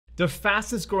The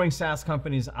fastest growing SaaS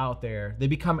companies out there, they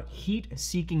become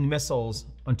heat-seeking missiles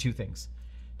on two things.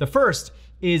 The first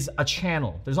is a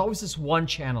channel. There's always this one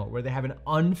channel where they have an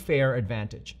unfair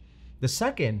advantage. The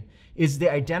second is they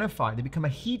become a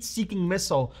heat-seeking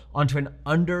missile onto an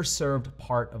underserved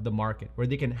part of the market where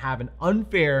they can have an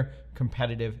unfair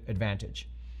competitive advantage.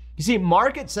 You see,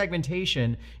 market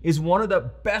segmentation is one of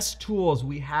the best tools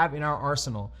we have in our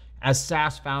arsenal as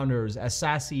SaaS founders, as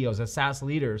SaaS CEOs, as SaaS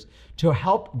leaders to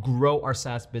help grow our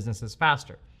SaaS businesses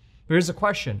faster. But here's the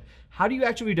question. How do you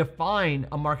actually define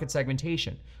a market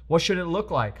segmentation? What should it look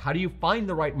like? How do you find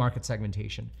the right market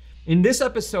segmentation? In this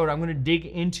episode, I'm going to dig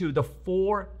into the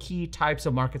 4 key types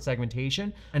of market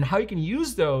segmentation and how you can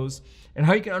use those and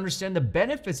how you can understand the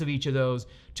benefits of each of those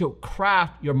to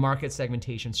craft your market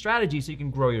segmentation strategy so you can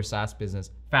grow your SaaS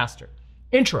business faster.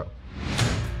 Intro.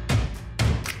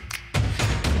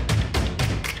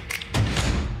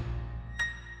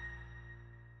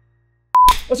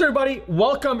 What's up, everybody?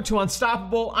 Welcome to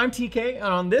Unstoppable. I'm TK, and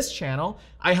on this channel,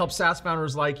 I help SaaS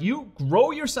founders like you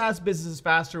grow your SaaS businesses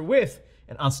faster with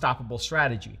an unstoppable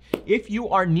strategy. If you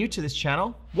are new to this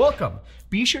channel, welcome.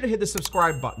 Be sure to hit the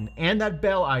subscribe button and that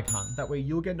bell icon. That way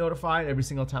you'll get notified every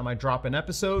single time I drop an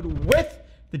episode with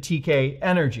the TK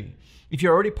energy. If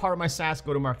you're already part of my SaaS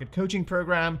go-to-market coaching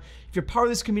program, if you're part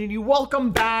of this community,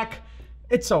 welcome back.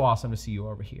 It's so awesome to see you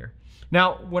over here.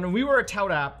 Now, when we were at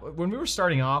ToutApp, when we were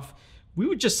starting off, we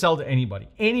would just sell to anybody.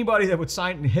 Anybody that would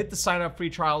hit the sign up free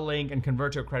trial link and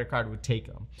convert to a credit card would take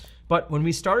them. But when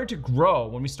we started to grow,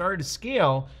 when we started to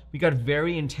scale, we got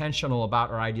very intentional about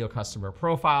our ideal customer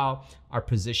profile, our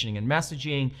positioning and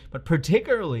messaging, but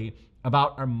particularly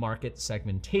about our market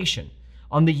segmentation.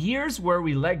 On the years where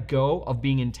we let go of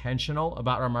being intentional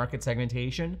about our market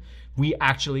segmentation, we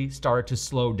actually started to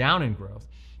slow down in growth.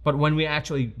 But when we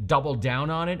actually doubled down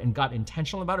on it and got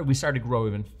intentional about it, we started to grow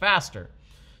even faster.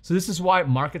 So this is why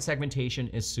market segmentation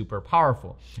is super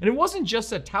powerful. And it wasn't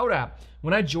just at ToutApp.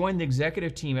 When I joined the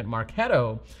executive team at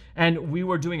Marketo, and we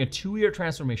were doing a 2-year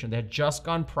transformation that had just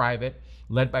gone private,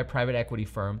 led by a private equity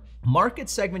firm, market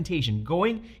segmentation,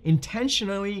 going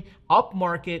intentionally up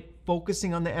market,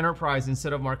 focusing on the enterprise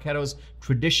instead of Marketo's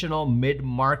traditional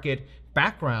mid-market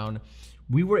background,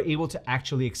 we were able to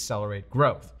actually accelerate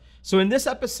growth. So in this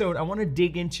episode, I want to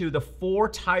dig into the 4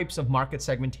 types of market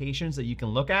segmentations that you can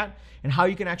look at and how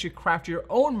you can actually craft your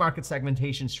own market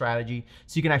segmentation strategy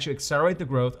so you can actually accelerate the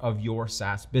growth of your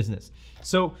SaaS business.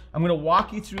 So I'm going to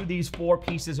walk you through these 4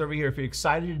 pieces over here. If you're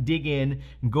excited to dig in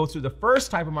and go through the first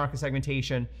type of market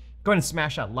segmentation, go ahead and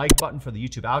smash that like button for the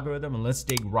YouTube algorithm and let's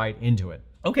dig right into it.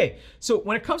 Okay, so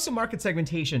when it comes to market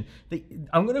segmentation,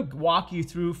 I'm gonna walk you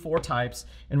through 4 types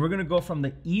and we're gonna go from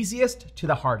the easiest to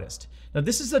the hardest. Now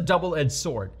this is a double-edged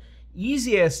sword.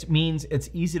 Easiest means it's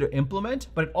easy to implement,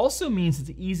 but it also means it's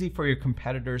easy for your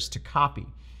competitors to copy.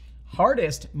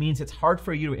 Hardest means it's hard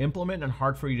for you to implement and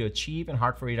hard for you to achieve and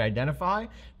hard for you to identify,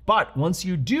 but once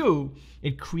you do,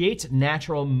 it creates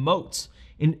natural moats.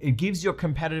 It gives you a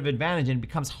competitive advantage and it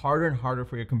becomes harder and harder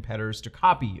for your competitors to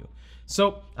copy you.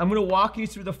 So I'm gonna walk you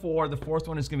through the 4. The 4th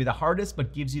one is gonna be the hardest,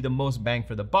 but gives you the most bang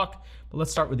for the buck. But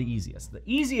let's start with the easiest. The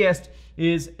easiest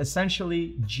is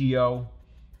essentially geo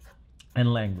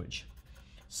and language.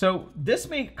 So this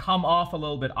may come off a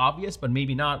little bit obvious, but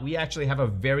maybe not. We actually have a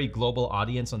very global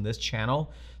audience on this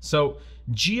channel. So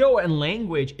geo and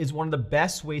language is one of the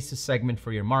best ways to segment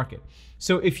for your market.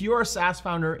 So if you're a SaaS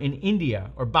founder in India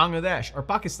or Bangladesh or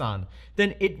Pakistan,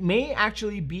 then it may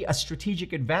actually be a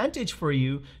strategic advantage for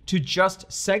you to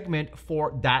just segment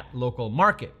for that local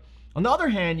market. On the other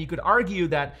hand, you could argue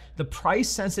that the price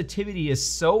sensitivity is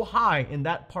so high in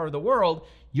that part of the world,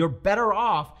 you're better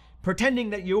off pretending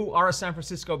that you are a San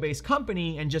Francisco-based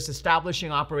company and just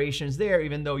establishing operations there,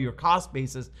 even though your cost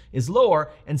basis is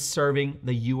lower, and serving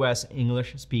the US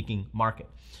English-speaking market.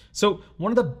 So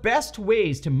one of the best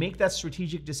ways to make that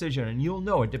strategic decision, and you'll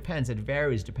know it depends, it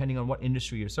varies depending on what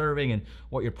industry you're serving and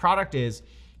what your product is,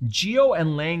 geo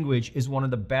and language is one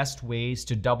of the best ways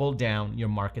to double down your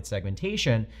market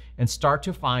segmentation and start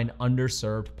to find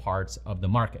underserved parts of the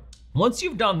market. Once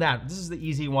you've done that, this is the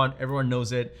easy one, everyone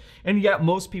knows it, and yet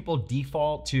most people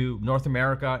default to North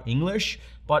America English,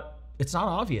 but it's not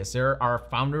obvious. There are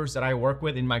founders that I work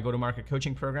with in my go-to-market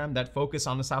coaching program that focus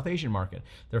on the South Asian market.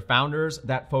 There are founders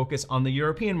that focus on the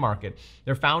European market.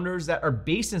 There are founders that are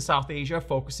based in South Asia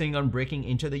focusing on breaking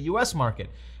into the US market.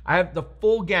 I have the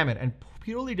full gamut and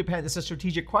purely depends, it's a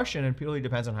strategic question and purely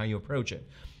depends on how you approach it.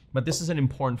 But this is an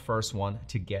important first one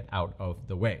to get out of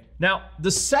the way. Now,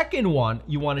 the second one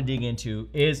you want to dig into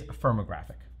is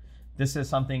firmographic. This is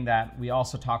something that we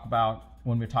also talk about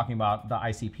when we're talking about the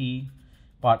ICP,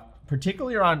 but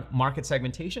particularly around market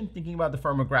segmentation, thinking about the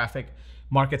firmographic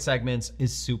market segments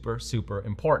is super, super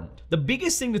important. The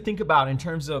biggest thing to think about in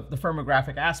terms of the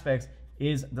firmographic aspects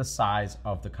is the size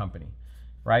of the company,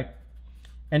 right?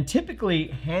 And typically,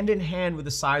 hand in hand with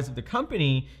the size of the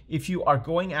company, if you are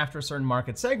going after a certain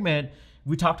market segment,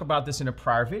 we talked about this in a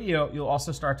prior video, you'll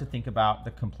also start to think about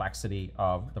the complexity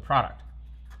of the product.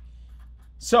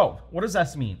 So what does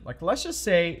that mean? Like, let's just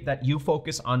say that you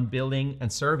focus on building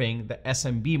and serving the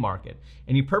SMB market,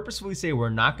 and you purposefully say, we're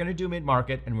not gonna do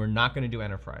mid-market and we're not gonna do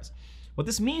enterprise. What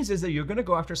this means is that you're gonna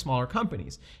go after smaller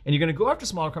companies, and you're gonna go after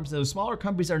smaller companies. Those smaller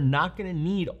companies are not gonna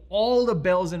need all the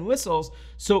bells and whistles.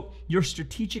 So your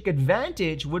strategic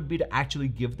advantage would be to actually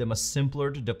give them a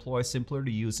simpler to deploy, simpler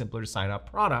to use, simpler to sign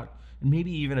up product, and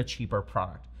maybe even a cheaper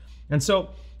product. And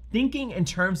so thinking in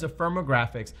terms of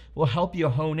firmographics will help you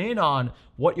hone in on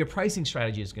what your pricing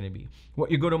strategy is gonna be,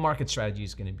 what your go-to-market strategy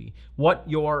is gonna be, what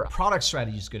your product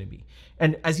strategy is gonna be.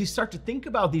 And as you start to think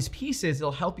about these pieces,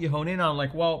 it'll help you hone in on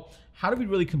like, well, how do we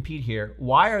really compete here?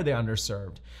 Why are they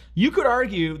underserved? You could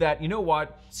argue that, you know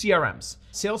what, CRMs.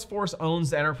 Salesforce owns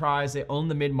the enterprise, they own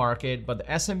the mid-market, but the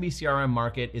SMB CRM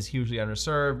market is hugely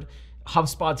underserved.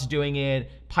 HubSpot's doing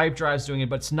it, Pipedrive's doing it,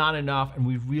 but it's not enough. And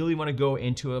we really want to go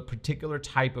into a particular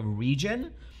type of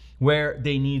region where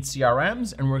they need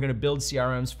CRMs, and we're going to build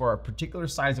CRMs for a particular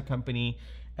size of company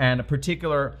and a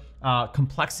particular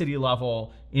complexity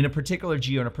level in a particular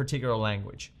geo in a particular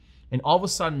language. And all of a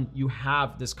sudden you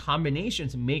have this combination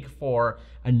to make for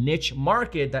a niche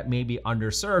market that may be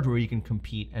underserved where you can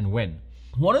compete and win.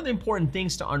 One of the important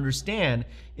things to understand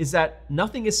is that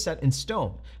nothing is set in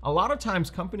stone. A lot of times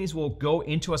companies will go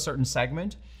into a certain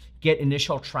segment, get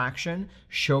initial traction,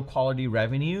 show quality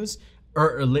revenues,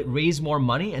 or raise more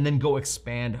money, and then go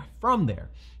expand from there.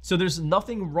 So there's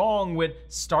nothing wrong with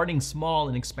starting small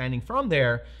and expanding from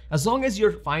there, as long as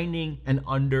you're finding an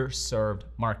underserved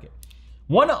market.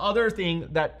 One other thing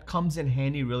that comes in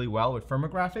handy really well with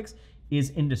firmographics is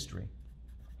industry.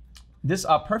 This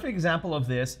perfect example of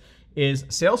this is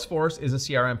Salesforce is a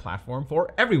CRM platform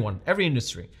for everyone, every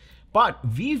industry. But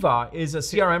Viva is a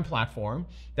CRM platform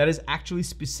that is actually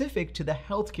specific to the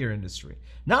healthcare industry.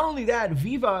 Not only that,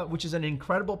 Viva, which is an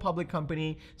incredible public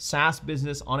company, SaaS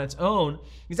business on its own,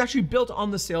 is actually built on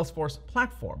the Salesforce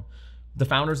platform. The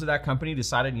founders of that company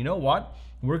decided, you know what?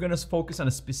 We're gonna focus on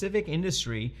a specific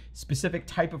industry, specific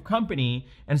type of company,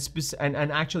 and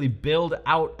actually build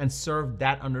out and serve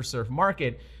that underserved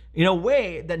market in a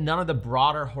way that none of the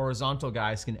broader horizontal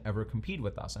guys can ever compete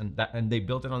with us. And they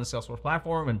built it on the Salesforce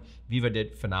platform, and Viva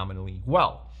did phenomenally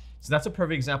well. So that's a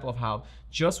perfect example of how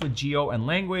just with geo and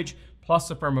language, plus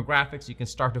the firmographics, you can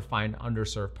start to find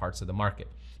underserved parts of the market.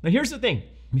 Now here's the thing,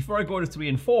 before I go to 3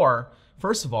 and 4,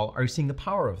 first of all, are you seeing the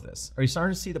power of this? Are you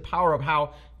starting to see the power of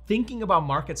how thinking about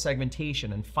market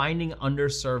segmentation and finding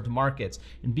underserved markets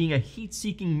and being a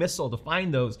heat-seeking missile to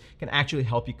find those can actually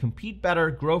help you compete better,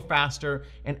 grow faster,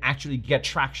 and actually get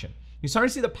traction? You starting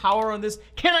to see the power on this?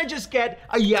 Can I just get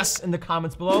a yes in the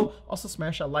comments below? Also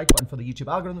smash that like button for the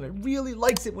YouTube algorithm. It really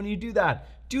likes it when you do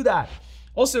that. Do that.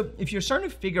 Also, if you're starting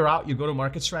to figure out your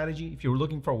go-to-market strategy, if you're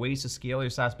looking for ways to scale your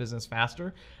SaaS business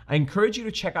faster, I encourage you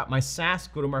to check out my SaaS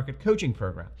go-to-market coaching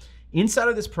program. Inside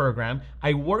of this program,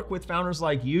 I work with founders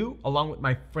like you, along with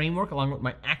my framework, along with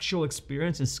my actual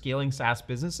experience in scaling SaaS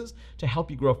businesses to help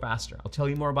you grow faster. I'll tell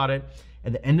you more about it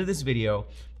at the end of this video.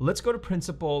 Let's go to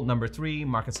principle number 3,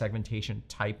 market segmentation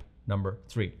type number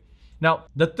 3. Now,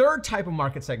 the third type of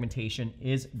market segmentation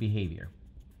is behavior.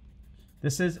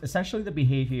 This is essentially the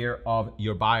behavior of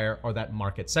your buyer or that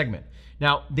market segment.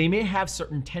 Now, they may have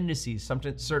certain tendencies,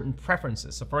 certain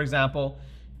preferences. So for example,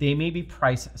 they may be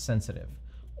price sensitive.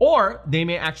 Or they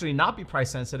may actually not be price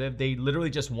sensitive. They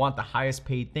literally just want the highest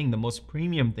paid thing, the most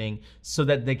premium thing, so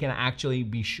that they can actually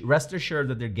be rest assured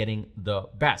that they're getting the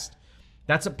best.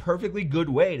 That's a perfectly good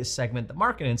way to segment the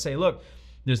market and say, look,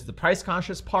 there's the price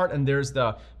conscious part and there's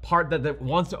the part that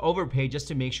wants to overpay just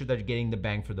to make sure that you're getting the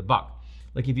bang for the buck.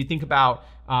 Like if you think about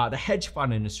the hedge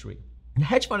fund industry. The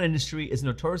hedge fund industry is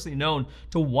notoriously known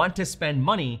to want to spend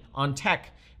money on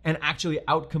tech and actually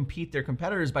outcompete their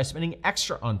competitors by spending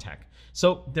extra on tech.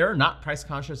 So they're not price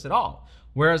conscious at all.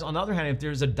 Whereas on the other hand, if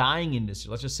there's a dying industry,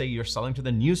 let's just say you're selling to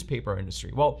the newspaper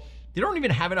industry, well, they don't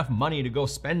even have enough money to go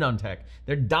spend on tech.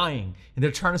 They're dying and they're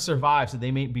trying to survive, so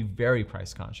they may be very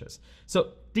price conscious.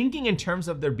 So thinking in terms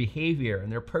of their behavior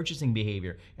and their purchasing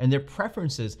behavior and their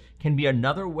preferences can be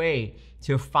another way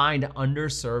to find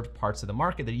underserved parts of the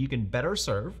market that you can better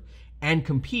serve and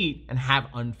compete and have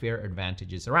unfair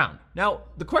advantages around. Now,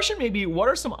 the question may be, what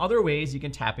are some other ways you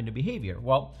can tap into behavior?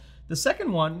 Well, the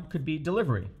second one could be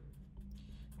delivery.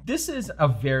 This is a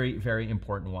very, very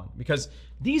important one because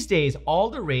these days, all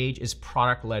the rage is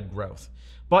product-led growth.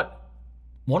 But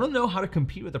want to know how to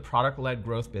compete with a product-led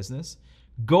growth business?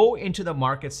 Go into the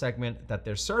market segment that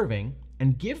they're serving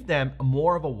and give them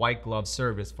more of a white glove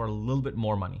service for a little bit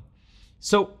more money.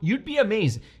 So you'd be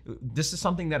amazed. This is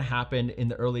something that happened in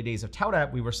the early days of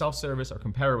ToutApp. We were self-service, our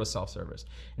competitor was self-service.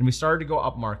 And we started to go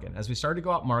up market. As we started to go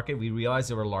up market, we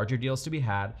realized there were larger deals to be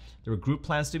had. There were group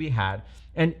plans to be had.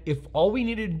 And if all we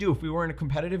needed to do, if we were in a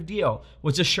competitive deal,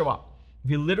 was just show up. If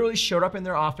we literally showed up in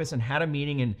their office and had a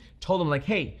meeting and told them like,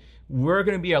 hey, we're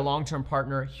gonna be a long-term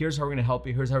partner. Here's how we're gonna help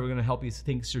you. Here's how we're gonna help you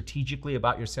think strategically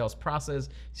about your sales process,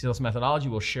 sales methodology.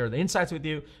 We'll share the insights with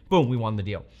you. Boom, we won the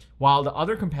deal. While the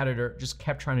other competitor just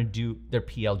kept trying to do their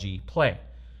PLG play.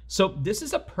 So this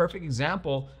is a perfect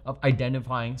example of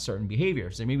identifying certain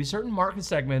behaviors. There may be certain market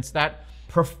segments that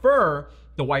prefer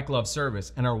the white glove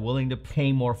service and are willing to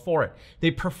pay more for it.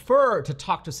 They prefer to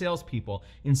talk to salespeople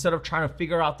instead of trying to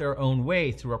figure out their own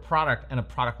way through a product and a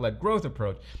product-led growth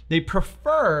approach. They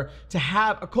prefer to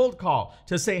have a cold call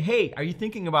to say, hey, are you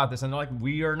thinking about this? And they're like,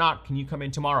 we are not, can you come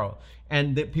in tomorrow?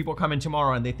 And the people come in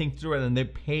tomorrow and they think through it and they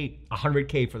pay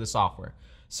 $100K for the software.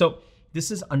 So this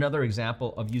is another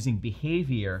example of using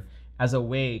behavior as a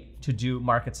way to do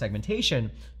market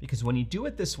segmentation, because when you do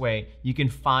it this way, you can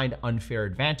find unfair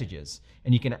advantages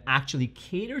and you can actually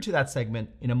cater to that segment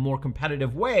in a more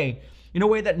competitive way, in a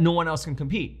way that no one else can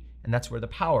compete. And that's where the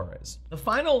power is. The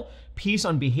final piece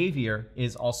on behavior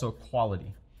is also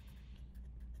quality.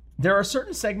 There are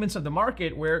certain segments of the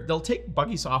market where they'll take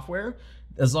buggy software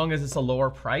as long as it's a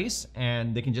lower price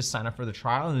and they can just sign up for the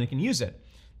trial and they can use it.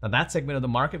 Now that segment of the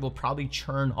market will probably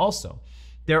churn also.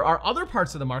 There are other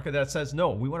parts of the market that says,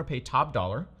 no, we want to pay top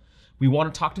dollar. We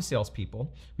want to talk to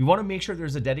salespeople. We want to make sure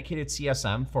there's a dedicated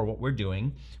CSM for what we're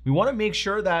doing. We want to make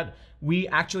sure that we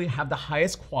actually have the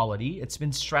highest quality. It's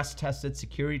been stress tested,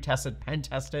 security tested, pen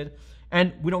tested,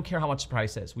 and we don't care how much the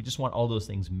price is. We just want all those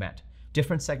things met.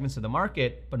 Different segments of the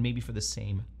market, but maybe for the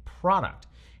same product.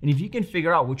 And if you can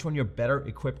figure out which one you're better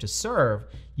equipped to serve,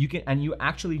 you can, and you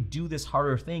actually do this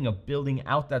harder thing of building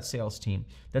out that sales team,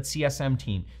 that CSM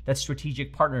team, that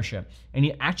strategic partnership, and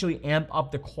you actually amp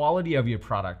up the quality of your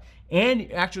product and you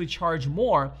actually charge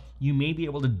more, you may be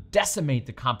able to decimate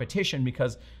the competition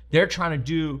because they're trying to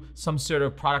do some sort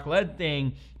of product-led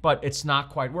thing, but it's not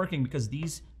quite working because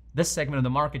this segment of the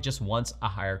market just wants a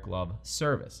higher glove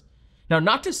service. Now,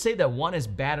 not to say that one is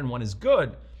bad and one is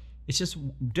good, it's just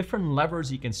different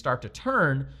levers you can start to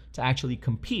turn to actually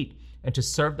compete and to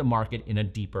serve the market in a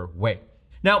deeper way.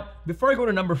 Now, before I go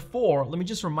to number 4, let me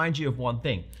just remind you of one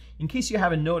thing. In case you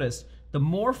haven't noticed, the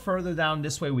more further down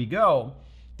this way we go,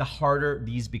 the harder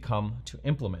these become to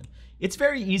implement. It's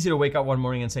very easy to wake up one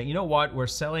morning and say, you know what, we're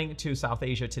selling to South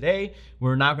Asia today,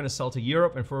 we're now gonna sell to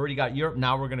Europe, and if we already got Europe,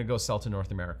 now we're gonna go sell to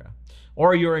North America.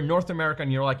 Or you're in North America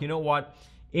and you're like, you know what,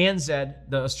 ANZ,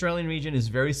 the Australian region, is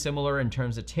very similar in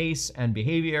terms of taste and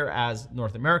behavior as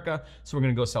North America, so we're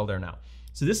gonna go sell there now.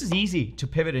 So this is easy to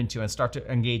pivot into and start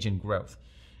to engage in growth.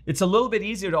 It's a little bit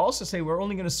easier to also say we're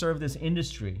only gonna serve this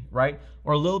industry, right?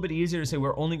 Or a little bit easier to say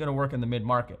we're only gonna work in the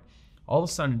mid-market. All of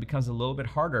a sudden it becomes a little bit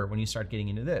harder when you start getting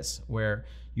into this, where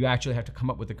you actually have to come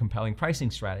up with a compelling pricing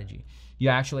strategy. You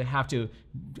actually have to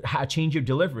change your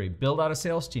delivery, build out a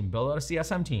sales team, build out a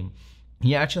CSM team.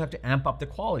 You actually have to amp up the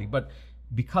quality, but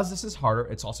because this is harder,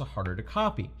 it's also harder to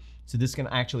copy. So this can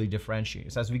actually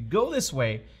differentiate. So as we go this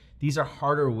way, these are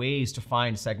harder ways to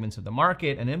find segments of the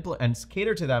market and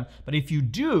cater to them. But if you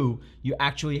do, you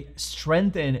actually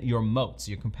strengthen your moats,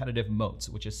 your competitive moats,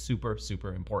 which is super,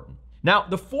 super important. Now,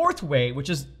 the 4th way, which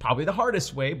is probably the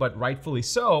hardest way, but rightfully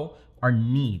so, are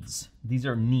needs. These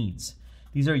are needs.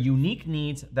 These are unique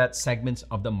needs that segments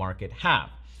of the market have.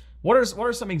 What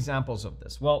are some examples of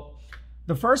this? Well,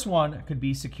 the first one could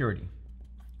be security.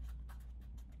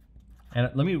 And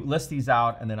let me list these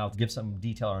out and then I'll give some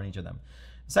detail on each of them.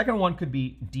 The second one could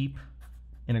be deep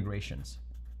integrations.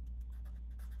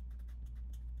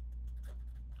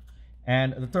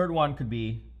 And the third one could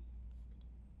be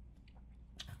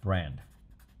brand.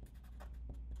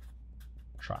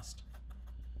 Trust.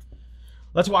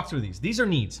 Let's walk through these. These are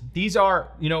needs. These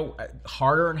are,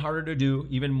 harder and harder to do,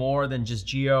 even more than just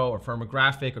geo or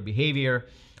firmographic or behavior.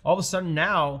 All of a sudden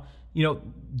now,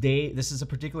 this is a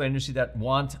particular industry that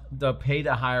want to pay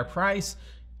the higher price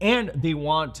and they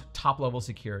want top level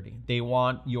security. They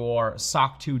want your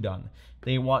SOC 2 done.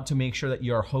 They want to make sure that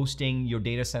you're hosting your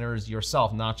data centers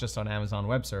yourself, not just on Amazon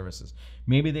Web Services.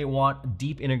 Maybe they want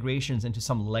deep integrations into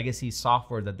some legacy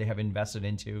software that they have invested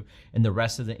into and the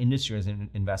rest of the industry has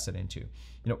invested into.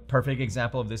 Perfect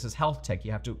example of this is health tech.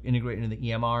 You have to integrate into the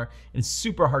EMR, and it's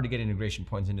super hard to get integration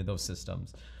points into those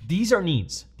systems. These are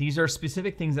needs. These are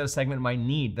specific things that a segment might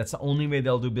need. That's the only way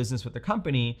they'll do business with the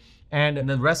company, and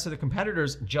the rest of the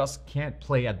competitors just can't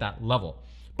play at that level.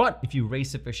 But if you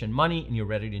raise sufficient money and you're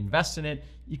ready to invest in it,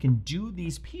 you can do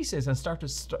these pieces and start to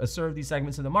serve these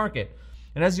segments in the market.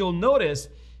 And as you'll notice,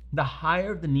 the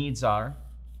higher the needs are,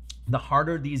 the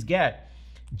harder these get.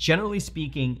 Generally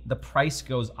speaking, the price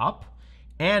goes up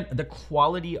and the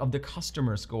quality of the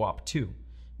customers go up too.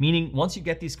 Meaning once you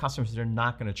get these customers, they're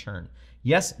not gonna churn.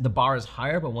 Yes, the bar is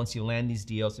higher, but once you land these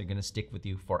deals, they're gonna stick with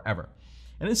you forever.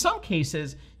 And in some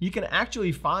cases, you can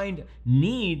actually find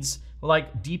needs like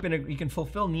you can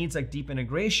fulfill needs like deep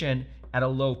integration at a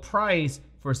low price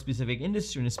for a specific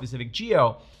industry in a specific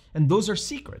geo. And those are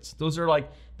secrets. Those are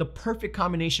like the perfect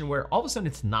combination where all of a sudden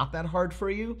it's not that hard for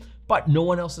you, but no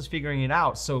one else is figuring it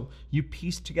out. So you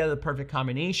piece together the perfect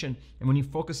combination. And when you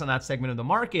focus on that segment of the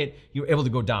market, you're able to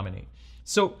go dominate.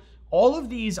 So all of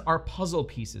these are puzzle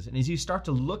pieces. And as you start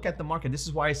to look at the market, this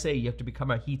is why I say you have to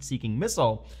become a heat-seeking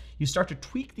missile. You start to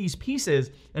tweak these pieces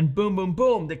and boom, boom,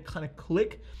 boom, they kind of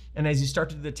click. And as you start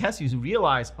to do the test, you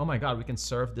realize, oh my God, we can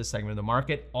serve this segment of the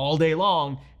market all day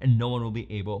long and no one will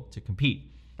be able to compete.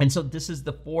 And so this is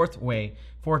the fourth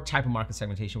type of market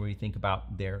segmentation where you think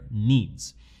about their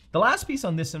needs. The last piece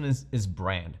on this one is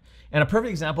brand. And a perfect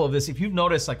example of this, if you've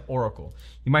noticed like Oracle,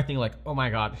 you might think like, oh my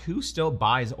God, who still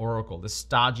buys Oracle, this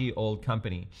stodgy old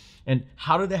company? And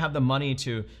how do they have the money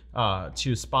to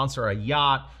sponsor a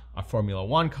yacht, a Formula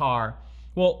One car?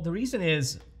 Well, the reason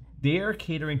is they're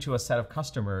catering to a set of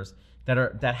customers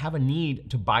that have a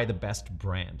need to buy the best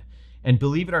brand. And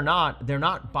believe it or not, they're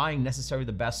not buying necessarily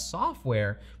the best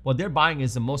software. What they're buying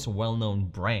is the most well-known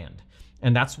brand.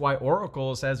 And that's why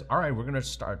Oracle says, all right, we're gonna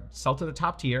sell to the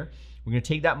top tier. We're gonna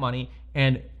take that money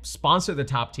and sponsor the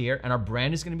top tier, and our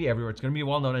brand is gonna be everywhere. It's gonna be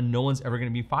well-known, and no one's ever gonna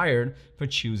be fired for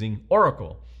choosing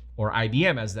Oracle, or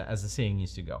IBM as the saying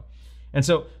used to go. And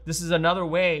so this is another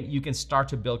way you can start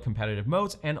to build competitive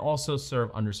moats and also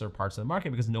serve underserved parts of the market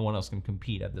because no one else can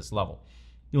compete at this level.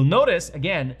 You'll notice,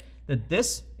 again, that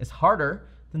this is harder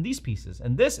than these pieces,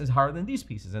 and this is harder than these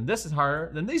pieces, and this is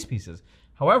harder than these pieces.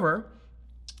 However,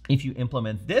 if you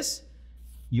implement this,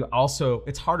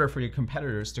 it's harder for your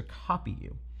competitors to copy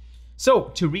you. So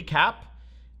to recap,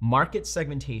 market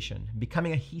segmentation,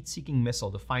 becoming a heat-seeking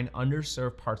missile to find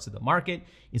underserved parts of the market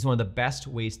is one of the best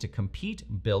ways to compete,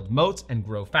 build moats, and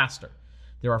grow faster.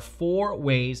 There are 4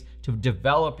 ways to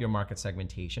develop your market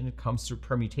segmentation. It comes through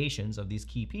permutations of these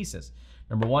key pieces.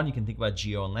 Number 1, you can think about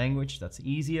geo and language. That's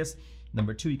the easiest.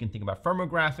 Number 2, you can think about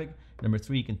firmographic. Number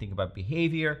 3, you can think about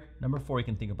behavior. Number 4, you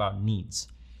can think about needs.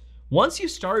 Once you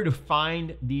start to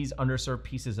find these underserved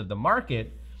pieces of the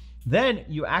market, then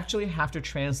you actually have to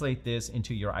translate this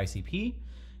into your ICP.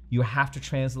 You have to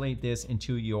translate this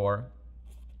into your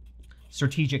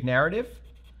strategic narrative.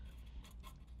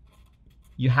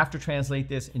 You have to translate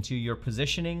this into your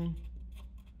positioning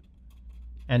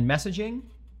and messaging.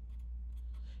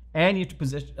 And you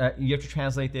have to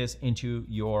translate this into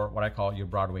your, what I call your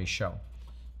Broadway show,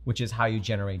 which is how you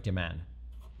generate demand.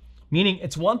 Meaning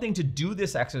it's one thing to do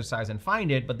this exercise and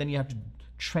find it, but then you have to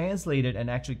translate it and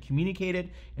actually communicate it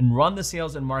and run the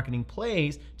sales and marketing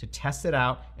plays to test it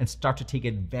out and start to take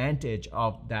advantage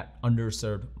of that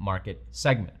underserved market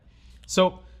segment.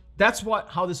 So that's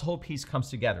how this whole piece comes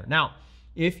together. Now,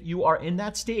 if you are in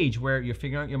that stage where you're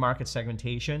figuring out your market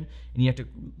segmentation and you have to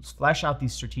flesh out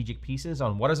these strategic pieces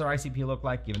on what does our ICP look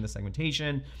like given the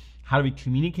segmentation, how do we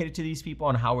communicate it to these people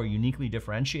and how we're uniquely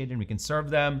differentiated and we can serve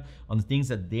them on the things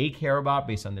that they care about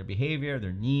based on their behavior,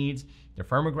 their needs, their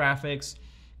firmographics.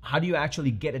 How do you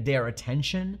actually get their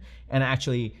attention and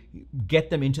actually get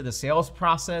them into the sales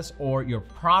process or your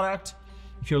product?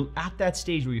 If you're at that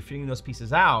stage where you're figuring those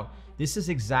pieces out, this is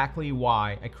exactly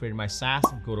why I created my SaaS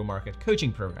go-to-market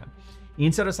coaching program.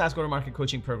 Inside of SaaS go-to-market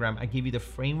coaching program, I give you the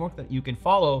framework that you can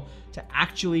follow to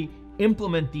actually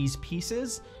implement these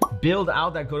pieces, build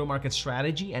out that go-to-market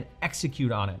strategy, and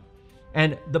execute on it.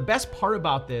 And the best part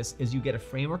about this is you get a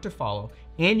framework to follow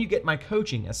and you get my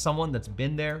coaching as someone that's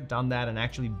been there, done that, and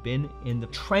actually been in the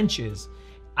trenches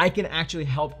I can actually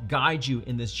help guide you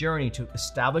in this journey to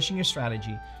establishing your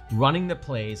strategy, running the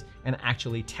plays, and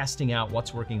actually testing out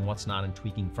what's working, what's not, and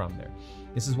tweaking from there.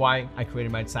 This is why I created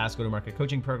my SaaS go-to-market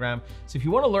coaching program. So if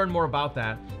you want to learn more about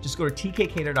that, just go to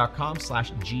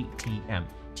tkkader.com/GTM.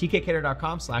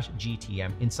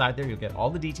 tkkader.com/GTM. Inside there, you'll get all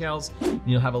the details. And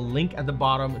you'll have a link at the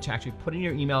bottom to actually put in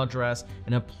your email address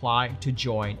and apply to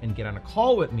join and get on a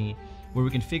call with me where we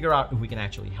can figure out if we can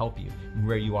actually help you and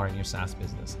where you are in your SaaS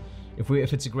business.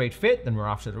 If it's a great fit, then we're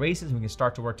off to the races and we can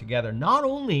start to work together, not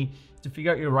only to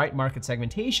figure out your right market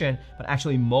segmentation, but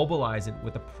actually mobilize it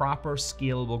with a proper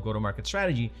scalable go-to-market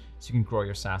strategy so you can grow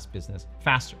your SaaS business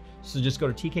faster. So just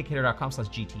go to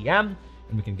tkkader.com/GTM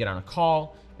and we can get on a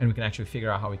call and we can actually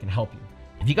figure out how we can help you.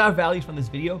 If you got value from this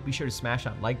video, be sure to smash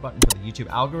that like button for the YouTube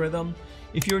algorithm.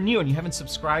 If you're new and you haven't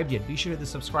subscribed yet, be sure to hit the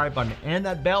subscribe button and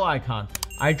that bell icon.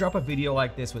 I drop a video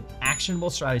like this with actionable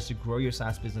strategies to grow your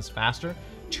SaaS business faster,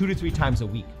 2 to 3 times a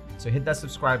week. So hit that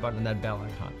subscribe button and that bell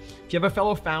icon. If you have a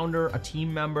fellow founder, a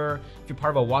team member, if you're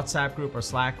part of a WhatsApp group or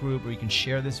Slack group where you can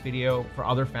share this video for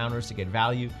other founders to get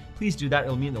value, please do that.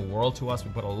 It'll mean the world to us.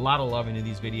 We put a lot of love into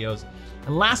these videos.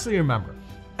 And lastly, remember,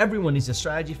 everyone needs a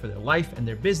strategy for their life and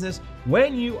their business.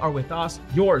 When you are with us,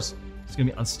 yours is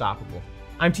gonna be unstoppable.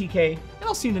 I'm TK, and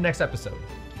I'll see you in the next episode.